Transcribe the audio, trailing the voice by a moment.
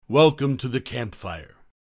Welcome to the campfire,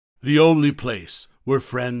 the only place where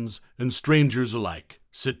friends and strangers alike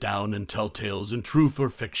sit down and tell tales in truth or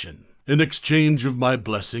fiction, in exchange of my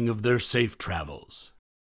blessing of their safe travels.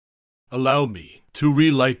 Allow me to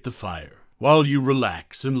relight the fire while you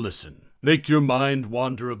relax and listen. Make your mind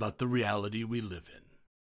wander about the reality we live in.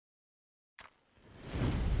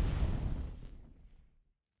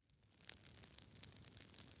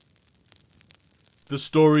 The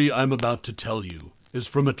story I'm about to tell you is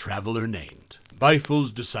from a traveler named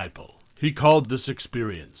Bifil's Disciple. He called this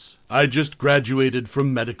experience, "I just graduated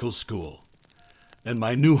from medical school, and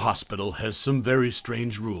my new hospital has some very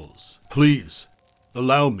strange rules. Please,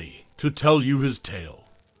 allow me to tell you his tale."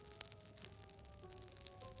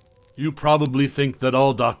 You probably think that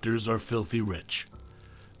all doctors are filthy rich,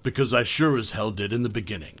 because I sure as hell did in the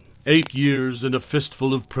beginning. 8 years and a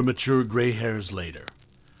fistful of premature gray hairs later,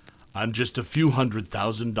 I'm just a few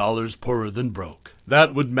 $100,000 poorer than broke.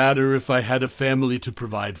 That would matter if I had a family to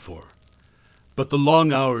provide for. But the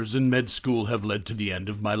long hours in med school have led to the end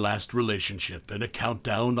of my last relationship and a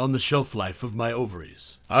countdown on the shelf life of my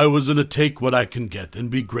ovaries. I was in a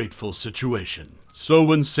take-what-I-can-get-and-be-grateful situation. So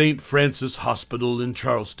when St. Francis Hospital in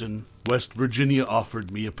Charleston, West Virginia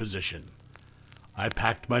offered me a position, I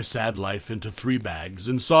packed my sad life into 3 bags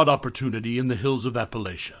and sought opportunity in the hills of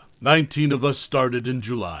Appalachia. 19 of us started in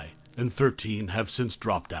July, and 13 have since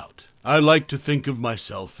dropped out. I like to think of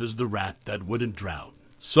myself as the rat that wouldn't drown.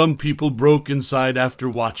 Some people broke inside after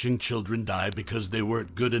watching children die because they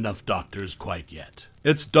weren't good enough doctors quite yet.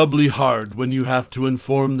 It's doubly hard when you have to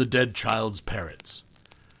inform the dead child's parents,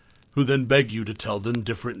 who then beg you to tell them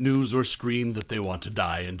different news or scream that they want to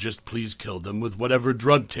die and just please kill them with whatever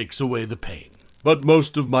drug takes away the pain. But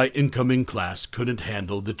most of my incoming class couldn't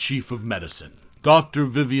handle the chief of medicine. Dr.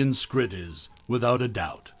 Vivian Skrit is, without a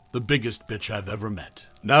doubt, the biggest bitch I've ever met.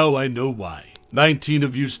 Now I know why. 19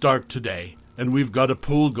 of you start today, and we've got a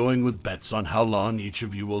pool going with bets on how long each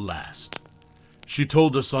of you will last. She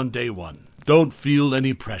told us on day 1, "Don't feel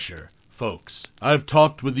any pressure, folks. I've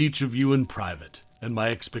talked with each of you in private, and my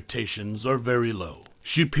expectations are very low."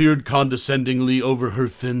 She peered condescendingly over her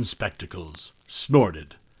thin spectacles,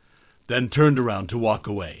 snorted, then turned around to walk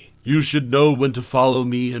away. "You should know when to follow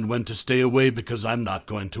me and when to stay away because I'm not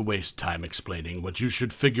going to waste time explaining what you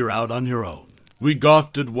should figure out on your own." We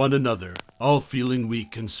gawked at one another, all feeling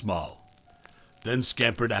weak and small, then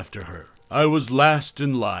scampered after her. I was last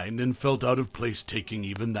in line and felt out of place taking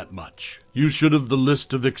even that much. "You should have the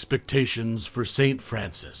list of expectations for St.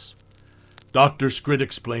 Francis," Dr. Skrit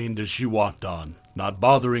explained as she walked on, not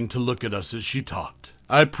bothering to look at us as she talked.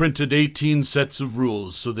 "I printed 18 sets of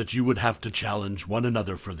rules so that you would have to challenge one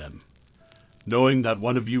another for them, knowing that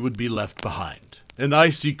one of you would be left behind." An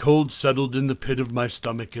icy cold settled in the pit of my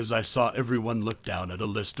stomach as I saw everyone look down at a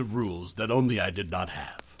list of rules that only I did not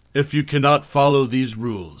have. "If you cannot follow these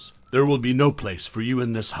rules, there will be no place for you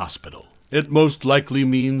in this hospital. It most likely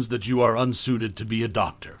means that you are unsuited to be a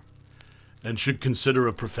doctor, and should consider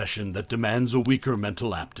a profession that demands a weaker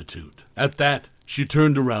mental aptitude." At that, she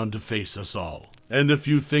turned around to face us all. "And if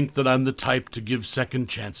you think that I'm the type to give second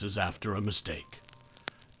chances after a mistake,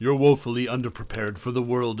 you're woefully underprepared for the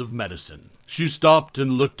world of medicine." She stopped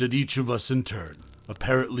and looked at each of us in turn,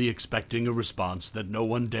 apparently expecting a response that no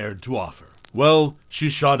one dared to offer. "Well," she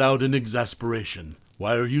shot out in exasperation,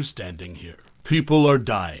 "why are you standing here? People are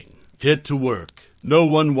dying. Get to work." No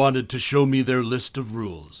one wanted to show me their list of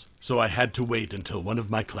rules, so I had to wait until one of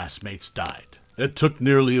my classmates died. It took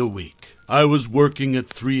nearly a week. I was working at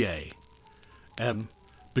 3 a.m.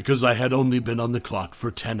 because I had only been on the clock for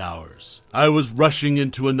 10 hours. I was rushing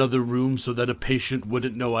into another room so that a patient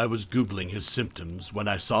wouldn't know I was Googling his symptoms when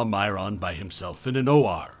I saw Myron by himself in an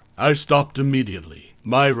OR. I stopped immediately.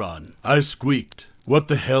 "Myron," I squeaked. "What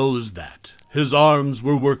the hell is that?" His arms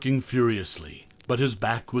were working furiously, but his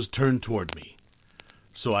back was turned toward me,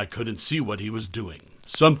 so I couldn't see what he was doing.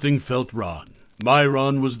 Something felt wrong.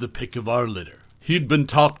 Myron was the pick of our litter. He'd been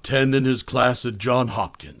top 10 in his class at Johns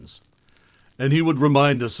Hopkins, and he would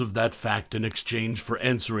remind us of that fact in exchange for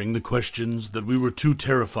answering the questions that we were too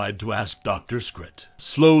terrified to ask Dr. Skrit.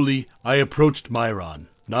 Slowly, I approached Myron,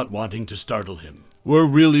 not wanting to startle him. "We're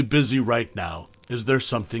really busy right now. Is there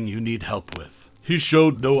something you need help with?" He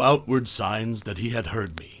showed no outward signs that he had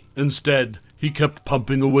heard me. Instead, he kept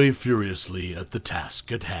pumping away furiously at the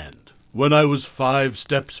task at hand. When I was 5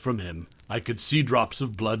 steps from him, I could see drops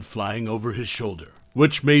of blood flying over his shoulder,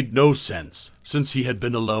 which made no sense since he had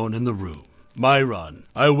been alone in the room. "Myron,"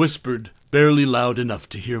 I whispered, barely loud enough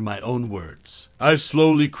to hear my own words. I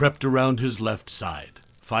slowly crept around his left side,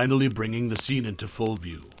 finally bringing the scene into full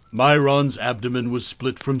view. Myron's abdomen was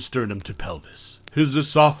split from sternum to pelvis. His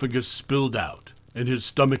esophagus spilled out, and his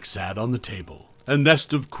stomach sat on the table. A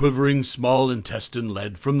nest of quivering small intestine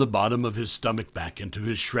led from the bottom of his stomach back into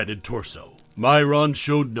his shredded torso. Myron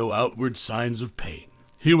showed no outward signs of pain.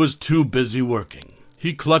 He was too busy working.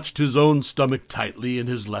 He clutched his own stomach tightly in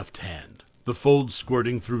his left hand, the folds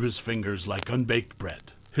squirting through his fingers like unbaked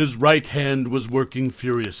bread. His right hand was working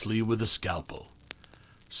furiously with a scalpel,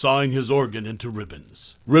 sawing his organ into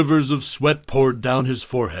ribbons. Rivers of sweat poured down his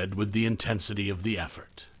forehead with the intensity of the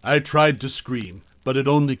effort. I tried to scream, but it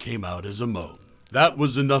only came out as a moan. That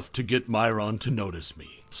was enough to get Myron to notice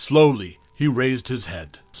me. Slowly, he raised his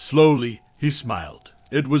head. Slowly, he smiled.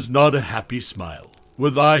 It was not a happy smile.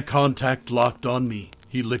 With eye contact locked on me,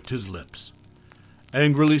 he licked his lips,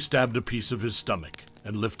 angrily stabbed a piece of his stomach,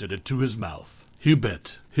 and lifted it to his mouth. He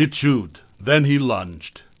bit. He chewed. Then he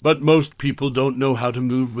lunged. But most people don't know how to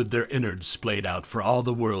move with their innards splayed out for all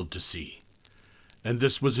the world to see. And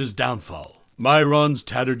this was his downfall. Myron's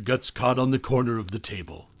tattered guts caught on the corner of the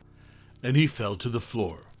table, and he fell to the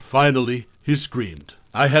floor. Finally, he screamed.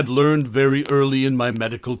 I had learned very early in my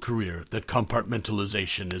medical career that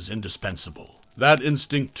compartmentalization is indispensable. That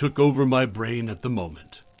instinct took over my brain at the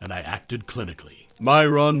moment, and I acted clinically.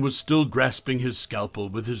 Myron was still grasping his scalpel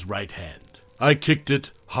with his right hand. I kicked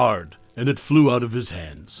it hard, and it flew out of his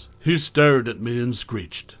hands. He stared at me and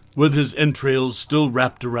screeched. With his entrails still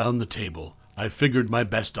wrapped around the table, I figured my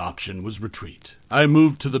best option was retreat. I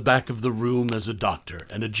moved to the back of the room as a doctor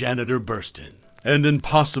and a janitor burst in. And in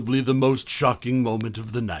possibly the most shocking moment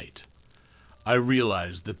of the night, I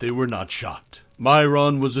realized that they were not shocked.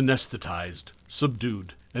 Myron was anesthetized,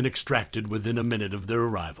 subdued, and extracted within a minute of their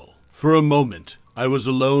arrival. For a moment, I was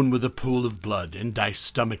alone with a pool of blood and diced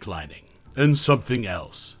stomach lining. And something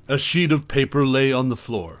else. A sheet of paper lay on the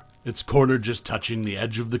floor, its corner just touching the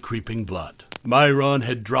edge of the creeping blood. Myron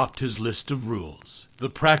had dropped his list of rules. The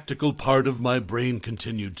practical part of my brain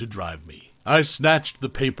continued to drive me. I snatched the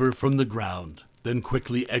paper from the ground, then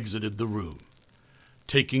quickly exited the room,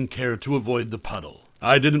 taking care to avoid the puddle.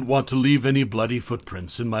 I didn't want to leave any bloody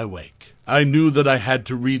footprints in my wake. I knew that I had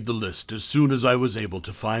to read the list as soon as I was able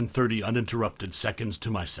to find 30 uninterrupted seconds to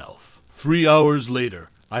myself. 3 hours later,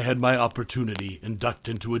 I had my opportunity and ducked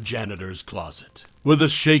into a janitor's closet. With a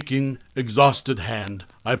shaking, exhausted hand,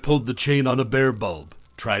 I pulled the chain on a bare bulb,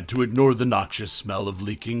 tried to ignore the noxious smell of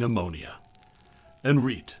leaking ammonia, and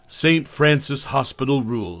read St. Francis Hospital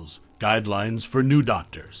Rules, Guidelines for New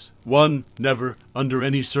Doctors. 1. Never, under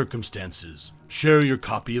any circumstances, share your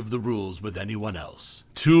copy of the rules with anyone else.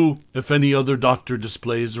 2. If any other doctor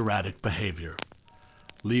displays erratic behavior,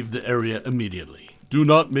 leave the area immediately. Do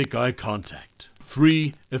not make eye contact.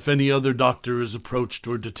 3. If any other doctor is approached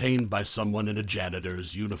or detained by someone in a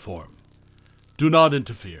janitor's uniform, do not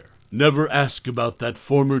interfere. Never ask about that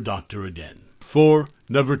former doctor again. 4.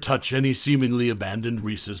 Never touch any seemingly abandoned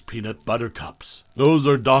Reese's peanut butter cups. Those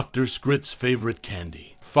are Dr. Scrit's favorite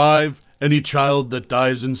candy. 5. Any child that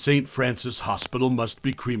dies in St. Francis Hospital must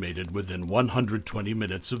be cremated within 120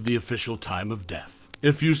 minutes of the official time of death.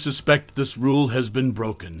 If you suspect this rule has been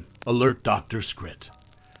broken, alert Dr. Scrit,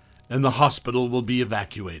 and the hospital will be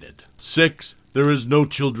evacuated. 6. There is no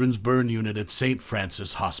children's burn unit at St.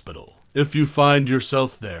 Francis Hospital. If you find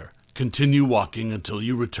yourself there, continue walking until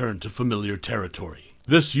you return to familiar territory.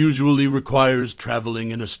 This usually requires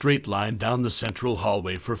traveling in a straight line down the central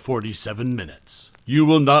hallway for 47 minutes. You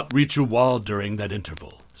will not reach a wall during that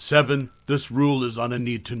interval. 7. This rule is on a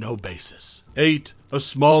need-to-know basis. 8. A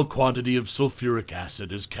small quantity of sulfuric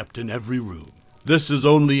acid is kept in every room. This is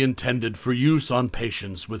only intended for use on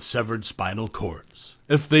patients with severed spinal cords.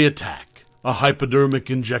 If they attack, a hypodermic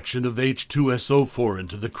injection of H2SO4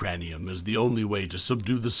 into the cranium is the only way to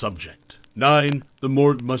subdue the subject. 9. The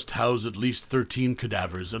morgue must house at least 13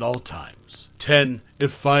 cadavers at all times. 10.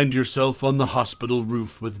 If find yourself on the hospital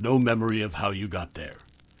roof with no memory of how you got there,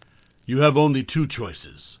 you have only 2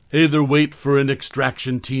 choices. Either wait for an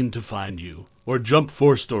extraction team to find you, or jump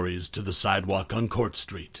 4 stories to the sidewalk on Court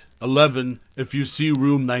Street. 11. If you see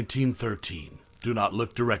room 1913, do not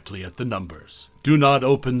look directly at the numbers. Do not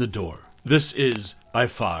open the door. This is, by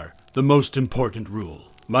far, the most important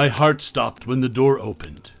rule. My heart stopped when the door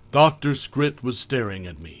opened. Dr. Scrit was staring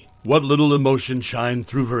at me. What little emotion shined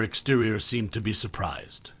through her exterior seemed to be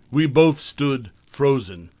surprised. We both stood,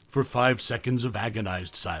 frozen, for 5 seconds of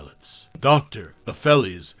agonized silence. Dr.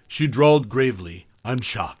 Apelles, she drawled gravely, I'm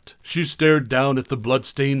shocked. She stared down at the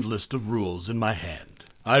blood-stained list of rules in my hand.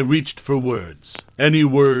 I reached for words. Any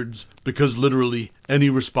words, because literally any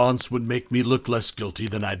response would make me look less guilty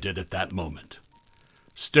than I did at that moment.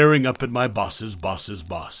 Staring up at my boss's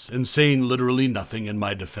boss, and saying literally nothing in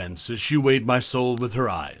my defense as she weighed my soul with her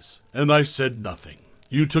eyes. And I said nothing.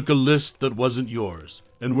 You took a list that wasn't yours,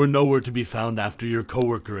 and were nowhere to be found after your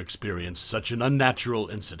coworker experienced such an unnatural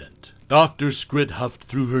incident. Dr. Scrit huffed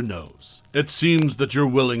through her nose. It seems that you're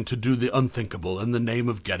willing to do the unthinkable in the name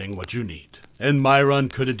of getting what you need. And Myron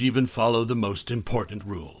couldn't even follow the most important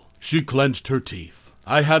rule. She clenched her teeth.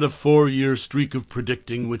 I had a 4-year streak of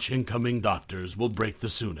predicting which incoming doctors will break the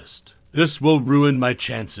soonest. This will ruin my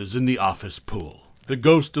chances in the office pool. The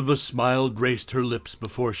ghost of a smile graced her lips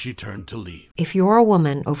before she turned to leave. If you're a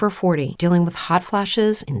woman over 40 dealing with hot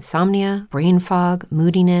flashes, insomnia, brain fog,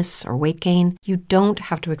 moodiness, or weight gain, you don't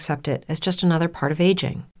have to accept it as just another part of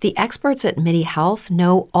aging. The experts at MIDI Health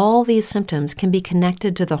know all these symptoms can be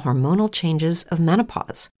connected to the hormonal changes of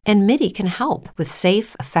menopause. And MIDI can help with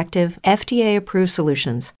safe, effective, FDA-approved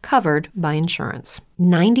solutions covered by insurance.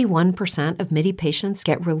 91% of MIDI patients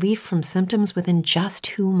get relief from symptoms within just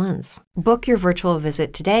 2 months. Book your virtual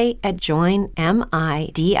visit today at joinmidi.com.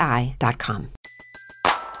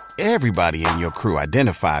 Everybody in your crew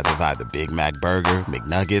identifies as either Big Mac Burger,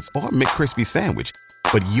 McNuggets, or McCrispy Sandwich.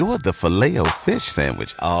 But you're the Filet-O-Fish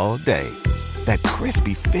Sandwich all day. That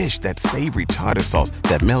crispy fish, that savory tartar sauce,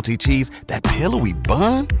 that melty cheese, that pillowy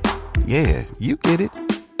bun. Yeah, you get it.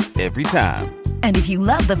 Every time. And if you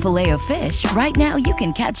love the Filet-O-Fish, right now you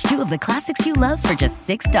can catch 2 of the classics you love for just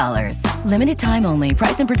 $6. Limited time only.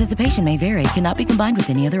 Price and participation may vary. Cannot be combined with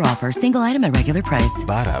any other offer. Single item at regular price.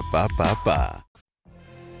 Ba-da-ba-ba-ba.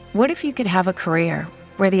 What if you could have a career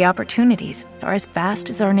where the opportunities are as vast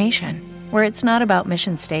as our nation, where it's not about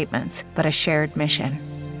mission statements, but a shared mission?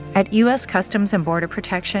 At U.S. Customs and Border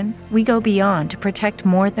Protection, we go beyond to protect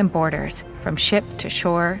more than borders. From ship to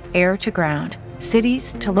shore, air to ground,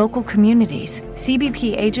 cities to local communities,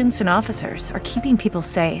 CBP agents and officers are keeping people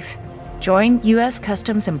safe. Join U.S.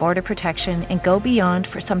 Customs and Border Protection and go beyond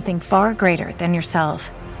for something far greater than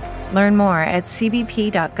yourself. Learn more at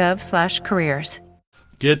cbp.gov/careers.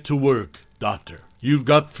 Get to work, doctor. You've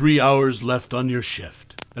got 3 hours left on your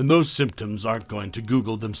shift, and those symptoms aren't going to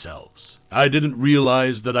Google themselves. I didn't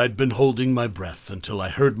realize that I'd been holding my breath until I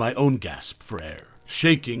heard my own gasp for air.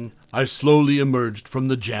 Shaking, I slowly emerged from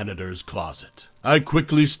the janitor's closet. I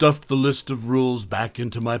quickly stuffed the list of rules back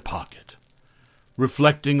into my pocket,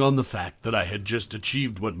 reflecting on the fact that I had just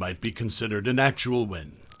achieved what might be considered an actual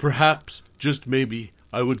win. Perhaps, just maybe,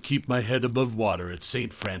 I would keep my head above water at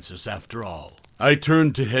St. Francis after all. I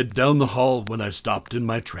turned to head down the hall when I stopped in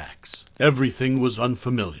my tracks. Everything was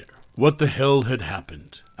unfamiliar. What the hell had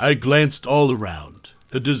happened? I glanced all around.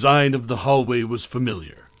 The design of the hallway was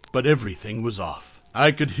familiar, but everything was off.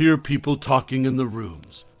 I could hear people talking in the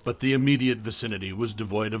rooms, but the immediate vicinity was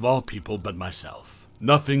devoid of all people but myself.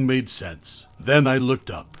 Nothing made sense. Then I looked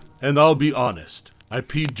up, and I'll be honest, I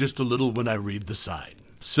peed just a little when I read the sign.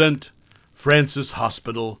 St. Francis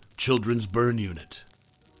Hospital, Children's Burn Unit.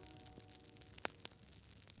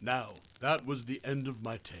 Now, that was the end of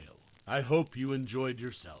my tale. I hope you enjoyed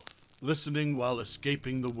yourself, listening while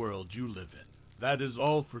escaping the world you live in. That is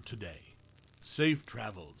all for today. Safe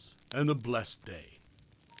travels, and a blessed day.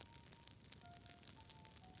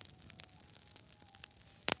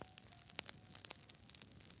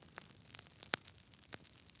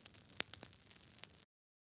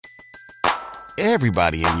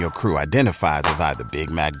 Everybody in your crew identifies as either Big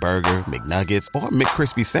Mac Burger, McNuggets, or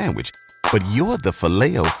McCrispy Sandwich. But you're the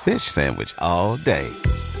Filet-O-Fish Sandwich all day.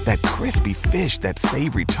 That crispy fish, that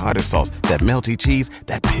savory tartar sauce, that melty cheese,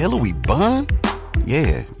 that pillowy bun.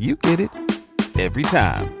 Yeah, you get it. Every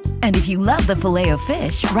time. And if you love the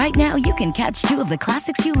Filet-O-Fish, right now you can catch 2 of the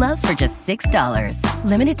classics you love for just $6.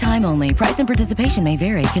 Limited time only. Price and participation may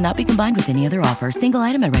vary. Cannot be combined with any other offer. Single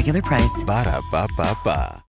item at regular price. Ba-da-ba-ba-ba.